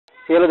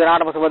සියලු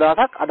දෙනාටම සුබ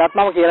දවසක්. අදත්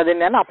මම කියලා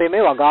දෙන්න යන අපේ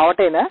මේ වගාවට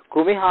එන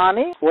කෘමි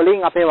හානි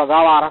වලින් අපේ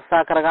වගාව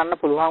ආරක්ෂා කරගන්න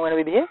පුළුවන් වෙන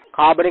විදිහේ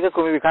කාබනික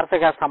කෘමි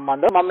විකර්ෂකයක්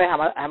සම්බන්ධව මම මේ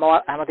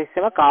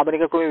හැමතිස්සෙම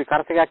කාබනික කෘමි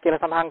විකර්ෂකයක්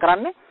කියලා සඳහන්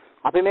කරන්නේ.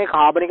 අපි මේ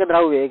කාබනික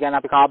ද්‍රව්‍ය, ඒ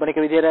කියන්නේ අපි කාබනික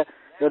විදිහට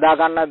යොදා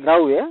ගන්න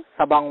ද්‍රව්‍ය,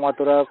 සබන්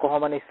වතුර,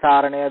 කොහොම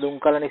නිස්සාරණය,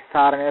 දුම්කල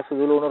නිස්සාරණය,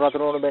 සුදු ලුණු, රතු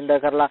ලුණු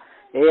බෙන්ඩර් කරලා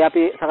ඒ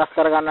අපි සකස්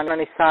කරගන්න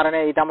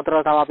නිස්සාරණය, ඊට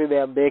අමතරව තව අපි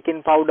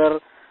බේකින් පවුඩර්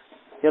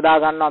යොදා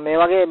ගන්නවා. මේ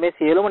වගේ මේ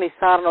සියලුම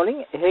නිස්සාරණ වලින්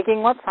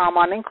එකකින්වත්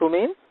සාමාන්‍යයෙන්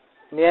කෘමීන්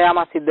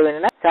නියමයක් සිද්ධ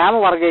වෙන්නේ නැහැ. සෑම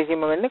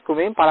වර්ගයකින්ම වෙන්නේ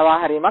කෘමීන් පළවා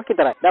හැරීමක්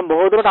විතරයි. දැන්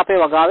බොහෝ දුරට අපේ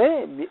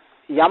වගාවේ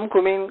යම්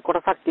කෘමීන්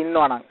කොටසක්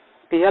ඉන්නවා නම්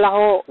පිහලා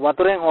හෝ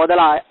වතුරෙන්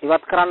හොදලා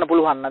ඉවත් කරන්න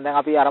පුළුවන් නම් දැන්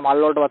අපි අර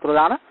මල් වලට වතුර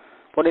දාන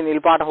පොඩි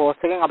නිල් පාට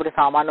හෝස් එකෙන් අපිට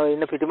සාමාන්‍යව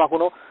ඉන්න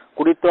පිටිමකුණු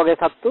කුඩිත් වගේ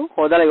සත්තු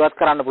හොදලා ඉවත්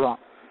කරන්න පුළුවන්.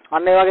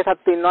 අන්න ඒ වගේ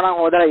සත්තු ඉන්නවා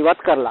නම් හොදලා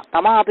ඉවත් කරලා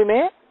තමයි අපි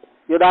මේ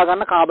යොදා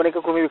ගන්න කාබනික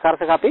කෘමි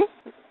විකර්ෂක අපි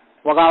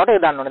වගාවට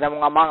යොදන්න ඕනේ. දැන්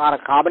මම අර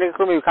කාබනික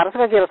කෘමි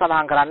විකර්ෂක කියලා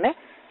සඳහන් කරන්නේ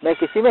මේ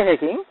කිසිම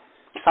හේකින්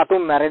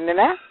සතුන් මැරෙන්නේ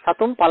නැහැ.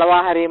 සතුන්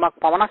පළවා හැරීමක්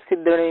පමණක්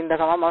සිද්ධ වෙන ඉඳ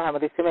තමයි මම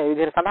හැමතිස්සෙම මේ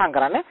විදිහට සඳහන්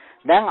කරන්නේ.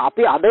 දැන්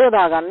අපි අද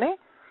යොදාගන්නේ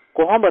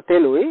කොහොඹ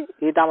තෙලුයි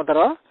ඊට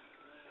අමතරව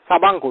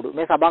සබන් කුඩු.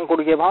 මේ සබන්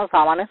කුඩු කියපුවම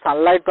සාමාන්‍යයෙන්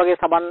සන්ලයිට් වගේ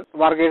සබන්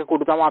වර්ගයක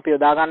කුඩු තමයි අපි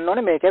යොදා ගන්න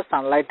ඕනේ. මේකේ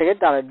සන්ලයිට් එකේ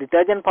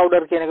ඩිටර්ජන්ට්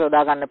පවුඩර් කියන එක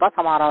යොදා ගන්න එපා.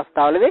 සමහර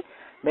අවස්ථාවලදී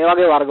මේ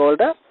වගේ වර්ග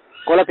වලට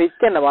කොළ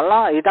පිච්චෙන්න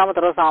බලලා ඊට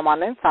අමතරව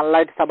සාමාන්‍යයෙන්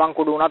සන්ලයිට් සබන්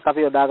කුඩු උනත්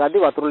අපි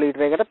යොදාගද්දී වතුර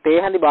ලීටරයකට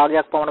තේ හැඳි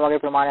භාගයක් පමණ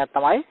වගේ ප්‍රමාණයක්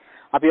තමයි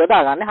අපි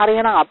යොදාගන්නේ. හරි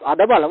එහෙනම්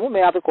අද බලමු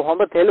මේ අපි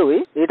කොහොමද තෙලුයි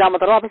ඊට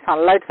අමතරව අපි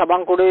සන්ලයිට්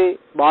සබන් කුඩුයි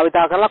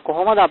භාවිතා කරලා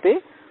කොහොමද අපි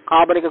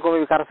කාබනික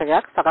කෘමි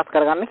විකර්ෂකයක් සකස්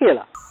කරගන්නේ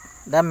කියලා.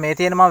 දැන් මේ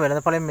තියෙන මම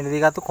වෙළඳපොලෙන්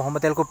මිලදී ගත්ත කොහොඹ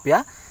තෙල් කුප්පිය.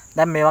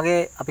 දැන් මේ වගේ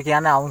අපි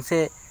කියන්නේ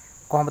අවුන්සේ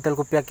කොහොඹ තෙල්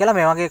කුප්පියක් කියලා.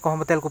 මේ වගේ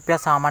කොහොඹ තෙල් කුප්පියක්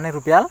සාමාන්‍යයෙන්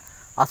රුපියල්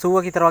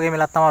 80ක විතර වගේ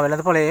මිලක් තමයි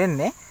වෙළඳපොලේ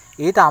එන්නේ.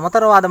 ඊට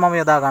අමතරව අද මම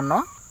යොදා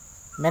ගන්නවා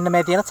මෙන්න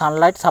මේ තියෙන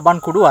සන්ලයිට් සබන්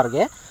කුඩු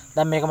වර්ගය.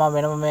 දැන් මේක මම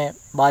වෙනම මේ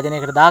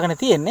වාදනයකට දාගෙන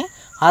තියෙන්නේ.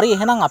 හරි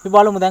එහෙනම් අපි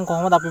බලමු දැන්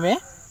කොහොමද අපි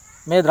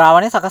මේ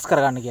ද්‍රාවණය සකස්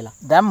කරගන්න කියලා.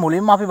 දැන්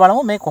මුලින්ම අපි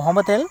බලමු මේ කොහොඹ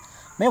තෙල්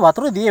මේ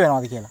වතුරේ දිය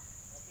වෙනවද කියලා.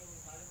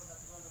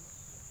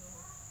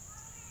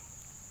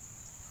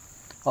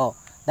 ඔව්.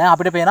 දැන්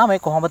අපිට පේනවා මේ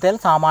කොහොඹ තෙල්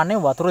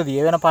සාමාන්‍යයෙන් වතුරේ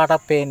දිය වෙන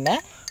පාටක් පේන්නේ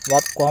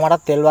නැහැ.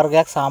 කොහොමඩක් තෙල්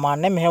වර්ගයක්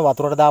සාමාන්‍යයෙන් මෙහෙ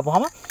වතුරට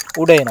දාපුවම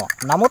උඩ එනවා.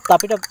 නමුත්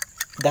අපිට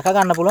දැක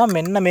ගන්න පුළුවන්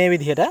මෙන්න මේ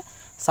විදිහට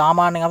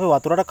සාමාන්‍යයෙන් අපි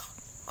වතුරට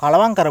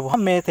කලවම්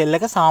කරපුවම මේ තෙල්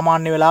එක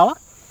සාමාන්‍ය වෙලාවක්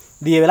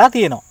දිය වෙලා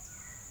තියෙනවා.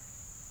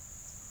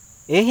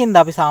 ඒ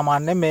හින්දා අපි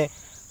සාමාන්‍යයෙන් මේ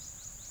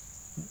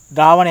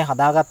ද්‍රාවණය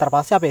හදාගත්තට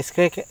පස්සේ අපි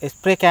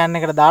ස්ප්‍රේ කෑන්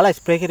එකට දාලා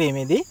ස්ප්‍රේ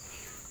කිරීමේදී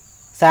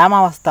සෑම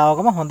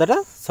අවස්ථාවකම හොඳට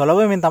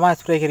සොලවෙමින් තමයි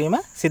ස්ප්‍රේ කිරීම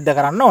සිද්ධ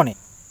කරන්න ඕනේ.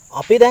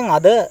 අපි දැන්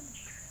අද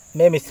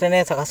මේ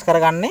මිශ්‍රණය සකස්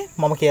කරගන්නේ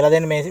මම කියලා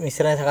දෙන්නේ මේ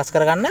මිශ්‍රණය සකස්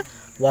කරගන්න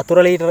වතුර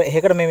ලීටර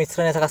 1කට මේ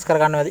මිශ්‍රණය සකස්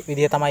කරගන්න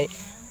විදිය තමයි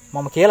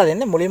මම කියලා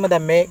දෙන්නේ. මුලින්ම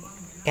දැන් මේ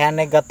කෑන්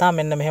එක ගත්තාම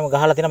මෙන්න මෙහෙම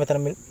ගහලා තියෙනවා.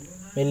 මෙතන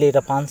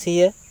මිලිලීටර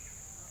 500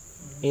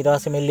 ඊට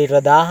පස්සේ මිලිලීටර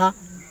 1000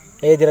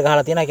 ඒ විදිහට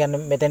ගහලා තියෙනවා.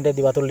 කියන්නේ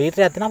මෙතෙන්ටදී වතුර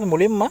ලීටරයක්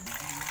තියෙනවා.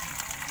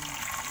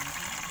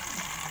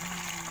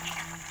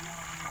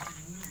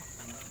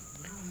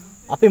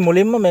 අපි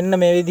මුලින්ම මෙන්න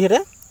මේ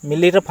විදිහට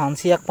මිලිලීටර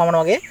 500ක් පමණ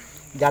වගේ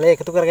ජලය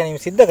එකතු කර ගැනීම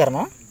සිද්ධ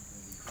කරනවා.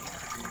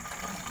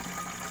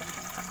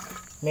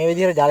 මේ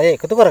විදිහට ජලය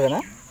එකතු කරගෙන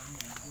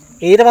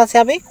ඊට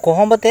පස්සේ අපි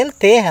කොහොඹ තෙල්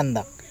තේ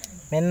හැන්දක්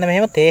මෙන්න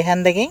මෙහෙම තේ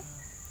හැන්දකින්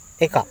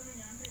එකක්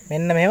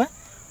මෙන්න මෙහෙම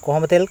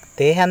කොහොඹ තෙල්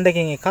තේ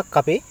හැන්දකින් එකක්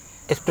අපි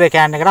ස්ප්‍රේ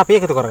කෑන් එකට අපි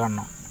එකතු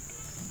කරගන්නවා.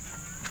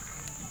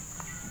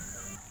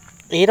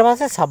 ඊට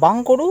පස්සේ සබන්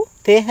කුඩු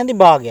තේ හැඳි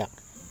භාගයක්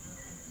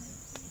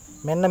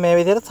මෙන්න මේ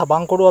විදිහට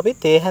සබන් කුඩු අපි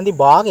තේ හැඳි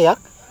භාගයක්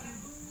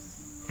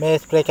මේ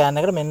ස්ප්‍රේ කෑන්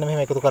එකට මෙන්න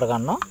මෙහෙම එකතු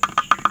කරගන්නවා.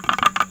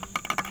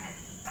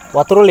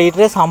 වතුර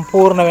ලීටරේ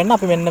සම්පූර්ණ වෙන්න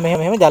අපි මෙන්න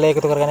මෙහෙම ජලය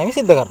එකතු කරගැනීම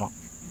සිද්ධ කරනවා.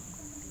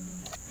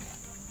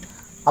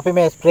 අපි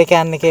මේ ස්ප්‍රේ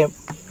කෑන් එකේ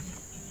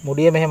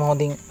මුඩිය මෙහෙම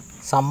හොඳින්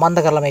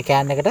සම්බන්ධ කරලා මේ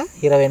කෑන් එකට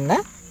හිර වෙන්න.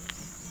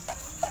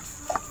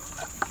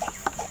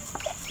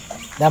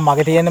 දැන්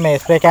මගේ තියෙන මේ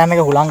ස්ප්‍රේ කෑන්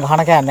එක හුලං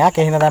ගහන කෑන් එකක්.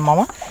 ඒ හින්දා දැන්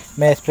මම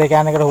මේ ස්ප්‍රේ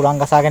කෑන් එකට හුලං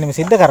ගසා ගැනීම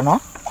සිද්ධ කරනවා.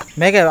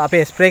 මේක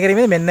අපි ස්ප්‍රේ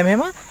කිරීමේදී මෙන්න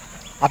මෙහෙම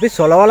අපි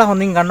සොලවලා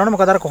හොඳින් ගන්න ඕනේ.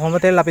 මොකද අර කොහොම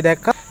තෙල් අපි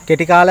දැක්කා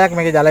කෙටි කාලයක්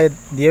මේකේ ජලය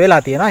දිය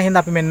වෙලා තියෙනවා. ඒ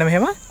හින්දා අපි මෙන්න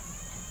මෙහෙම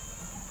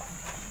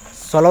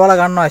සොලවලා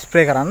ගන්නවා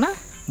ස්ප්‍රේ කරන්න.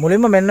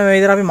 මුලින්ම මෙන්න මේ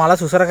විදිහට අපි මල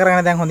සුසර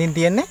කරගෙන දැන් හොඳින්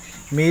තියෙන්නේ.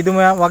 මීදුම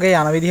වගේ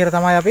යන විදිහට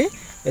තමයි අපි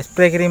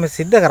ස්ප්‍රේ කිරීම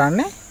සිද්ධ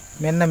කරන්නේ.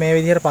 මෙන්න මේ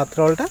විදිහට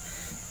පත්‍ර වලට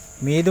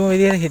මීදුම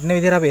විදිහට හිටින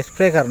විදිහට අපි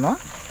ස්ප්‍රේ කරනවා.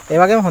 ඒ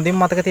වගේම හොඳින්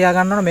මතක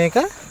තියාගන්න ඕනේ මේක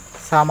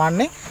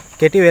සාමාන්‍ය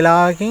කෙටි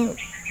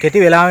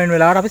වෙලාවෙන්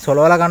වෙලාවට අපි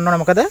සොලවලා ගන්න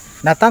ඕනේ. මොකද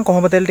නැත්තම්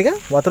කොහොඹ තෙල් ටික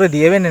වතුරේ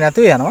දිය වෙන්නේ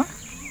නැතුව යනවා.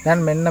 දැන්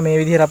මෙන්න මේ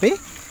විදිහට අපි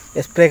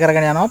ස්ප්‍රේ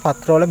කරගෙන යනවා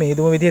පත්‍ර වල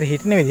මීදුම විදිහට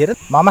හිටින විදිහට.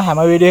 මම හැම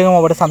වීඩියෝ එකකම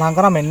ඔබට සඳහන්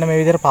කරා මෙන්න මේ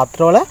විදිහට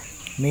පත්‍ර වල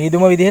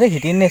මීදුම විදිහට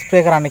හිටින්න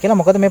ස්ප්‍රේ කරන්න කියලා.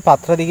 මොකද මේ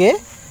පත්‍ර දිගේ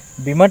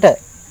බිමට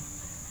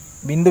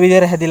බින්දු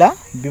විදිහට හැදිලා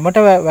බිමට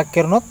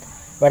වැක්කිරුණොත්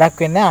වැඩක්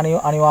වෙන්නේ නැහැ.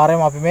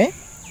 අනිවාර්යයෙන්ම අපි මේ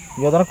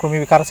යොදන කෘමි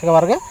විකර්ෂක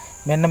වර්ග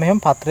මෙන්න මෙහෙම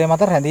පත්‍රයේ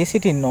මත රැඳී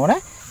සිටින්න ඕන.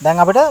 දැන්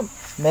අපිට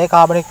මේ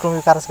කාබනික කෘමි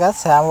විකර්ෂකය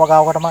සෑම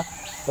වගාවකටම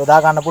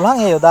යොදා ගන්න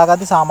පුළුවන්. ඒ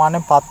යොදාගද්දි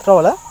සාමාන්‍යයෙන්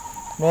පත්‍රවල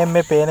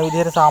මේ පේන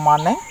විදිහට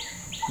සාමාන්‍යයෙන්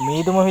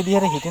මීදුම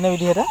විදිහට හිටින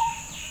විදිහට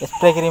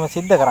ස්ප්‍රේ කිරීම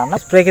සිද්ධ කරන්න.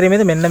 ස්ප්‍රේ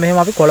කිරීමේදී මෙන්න මෙහෙම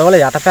අපි කොළවල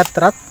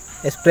යටපැත්තට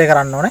ස්ප්‍රේ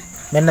කරන්න ඕනේ.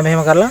 මෙන්න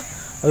මෙහෙම කරලා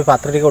අපි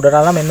පත්‍ර ටික උඩට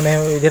අරලා මෙන්න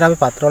මෙහෙම විදිහට අපි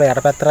පත්‍රවල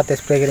යටපැත්තට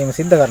ස්ප්‍රේ කිරීම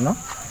සිද්ධ කරනවා.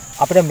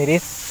 අපිට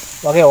මිරිස්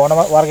වගේ ඕනම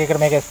වර්ගයකට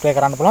මේක ස්ප්‍රේ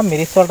කරන්න පුළුවන්.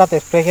 මිරිස්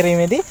වලටත් ස්ප්‍රේ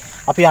කිරීමේදී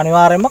අපි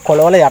අනිවාර්යයෙන්ම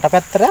කොළවල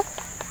යටපැත්තට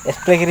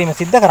ස්ප්‍රේ කිරීම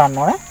සිද්ධ කරන්න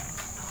ඕනේ.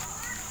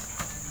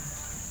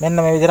 මෙන්න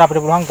මේ විදිහට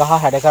අපිට පුළුවන් ගහ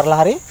හැඩ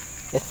කරලා හරි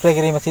ස්ප්‍රේ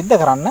කිරීම සිද්ධ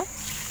කරන්න.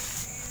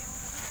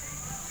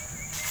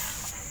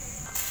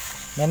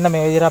 මෙන්න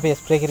මේ විදිහට අපි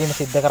ස්ප්‍රේ කිරීම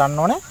සිද්ධ කරන්න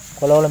ඕනේ.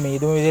 කොළවල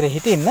මීදුම විදිහට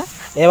හිටින්න.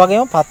 ඒ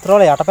වගේම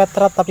පත්‍රවල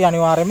යටපැත්තට අපි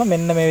අනිවාර්යයෙන්ම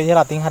මෙන්න මේ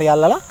විදිහට අතින් හරි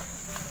අල්ලලා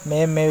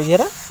මේ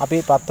විදිහට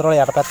අපි පත්‍රවල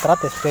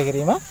යටපැත්තට ස්ප්‍රේ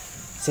කිරීම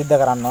සිද්ධ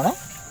කරන්න ඕනේ.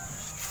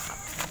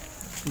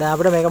 දැන්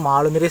අපිට මේක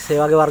මාළු මිරිස් ඒ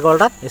වගේ වර්ග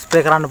වලටත්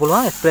ස්ප්‍රේ කරන්න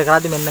පුළුවන්. ස්ප්‍රේ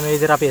කරද්දී මෙන්න මේ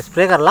විදිහට අපි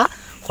ස්ප්‍රේ කරලා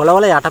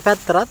කොළවල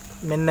යටපැත්තට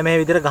මෙන්න මේ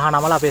විදිහට ගහ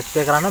නමලා අපි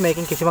ස්ප්‍රේ කරන්න.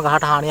 මේකෙන් කිසිම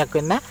ගහට හානියක්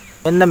වෙන්නේ නැහැ.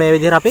 මෙන්න මේ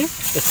විදිහට අපි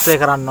ස්ප්‍රේ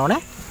කරන්න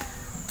ඕනේ.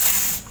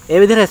 ඒ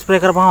විදිහට ස්ප්‍රේ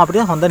කරපුවම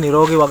අපිට හොඳ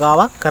නිරෝගී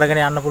වගාවක්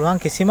කරගෙන යන්න පුළුවන්.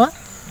 කිසිම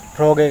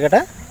රෝගයකට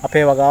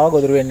අපේ වගාව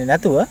ගොදුරු වෙන්නේ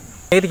නැතුව.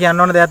 මේකට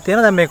කියන්න ඕන දෙයක්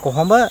තියෙනවා. දැන් මේ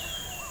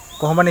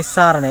කොහොම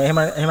නිස්සාරණය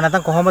එහෙම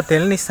නැත්නම් කොහොම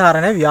තෙල්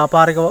නිස්සාරණය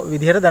ව්‍යාපාරික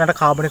විදිහට දැනට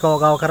කාබනික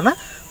වගාව කරන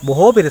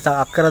බොහෝ පිරිසක්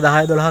අක්කර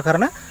 10 12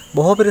 කරන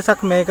බොහෝ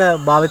පිරිසක් මේක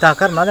භාවිතා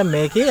කරනවා. දැන්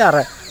මේකේ අර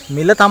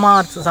මිල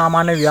තමා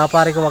සාමාන්‍ය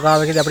ව්‍යාපාරික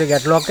වගාවකදී අපිට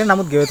ගැටලුවක් වෙන.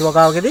 නමුත් ගෙවතු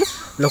වගාවකදී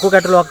ලොකු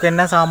ගැටලුවක් වෙන්නේ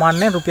නැහැ.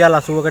 සාමාන්‍යයෙන් රුපියල්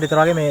 80කට විතර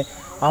වගේ මේ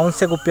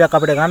අවුන්ස් එක කුප්පියක්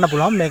අපිට ගන්න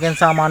පුළුවන්. මේකෙන්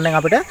සාමාන්‍යයෙන්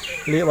අපිට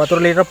වතුර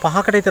ලීටර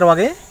 5කට විතර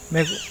වගේ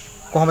මේ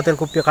කොහොම තෙල්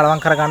කුප්පිය කලවම්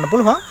කරගන්න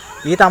පුළුවන්.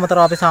 ඊට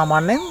අමතරව අපි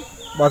සාමාන්‍යයෙන්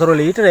වතුර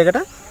ලීටරයකට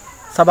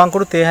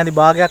සබංකුඩු තේ හැඳි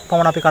භාගයක්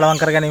පමණ අපි කලවම්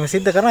කර ගැනීම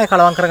සිද්ධ කරනවා. ඒ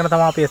කලවම් කරගෙන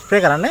තමයි අපි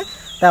ස්ප්‍රේ කරන්නේ.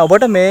 දැන්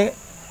ඔබට මේ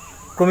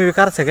කෘමි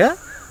විකර්ෂක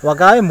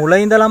වගාවේ මුල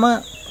ඉඳලම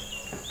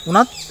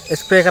උනත්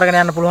ස්ප්‍රේ කරගෙන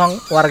යන්න පුළුවන්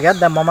වර්ගයක්.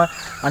 දැන් මම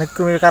අනිත්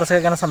කෘමි විකර්ෂක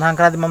ගැන සඳහන්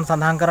කරද්දී මම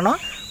සඳහන් කරනවා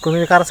කෘමි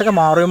විකර්ෂක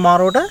මාරුවෙන්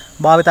මාරුවට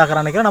භාවිතා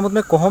කරන්න කියලා. නමුත්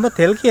මේ කොහොම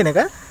තෙල් කියන එක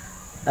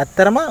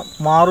ඇත්තරම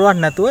මාරුවක්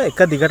නැතුව එක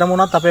දිගටම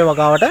උනත් අපේ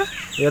වගාවට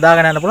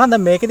යොදාගෙන යන්න පුළුවන්.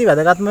 දැන් මේකෙදි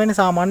වැදගත්ම වෙන්නේ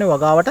සාමාන්‍ය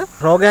වගාවට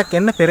රෝගයක්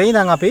එන්න පෙර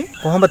ඉඳන් අපි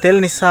කොහොම තෙල්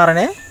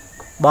නිස්සාරණය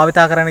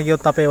භාවිතා කරන්න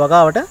ගියොත් අපේ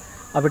වගාවට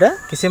අපිට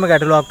කිසිම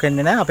ගැටලුවක්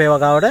වෙන්නේ නැහැ. අපේ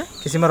වගාවට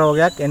කිසිම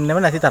රෝගයක්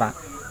එන්නෙම නැති තරම්.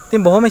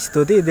 ඉතින් බොහොම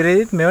ස්තුතියි.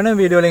 ඉදිරියේදීත් මෙවැනි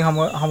වීඩියෝ වලින්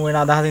හමු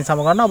වෙන අදහසින්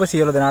සමගන්න ඔබ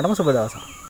සියලු දෙනාටම සුබ දවසක්.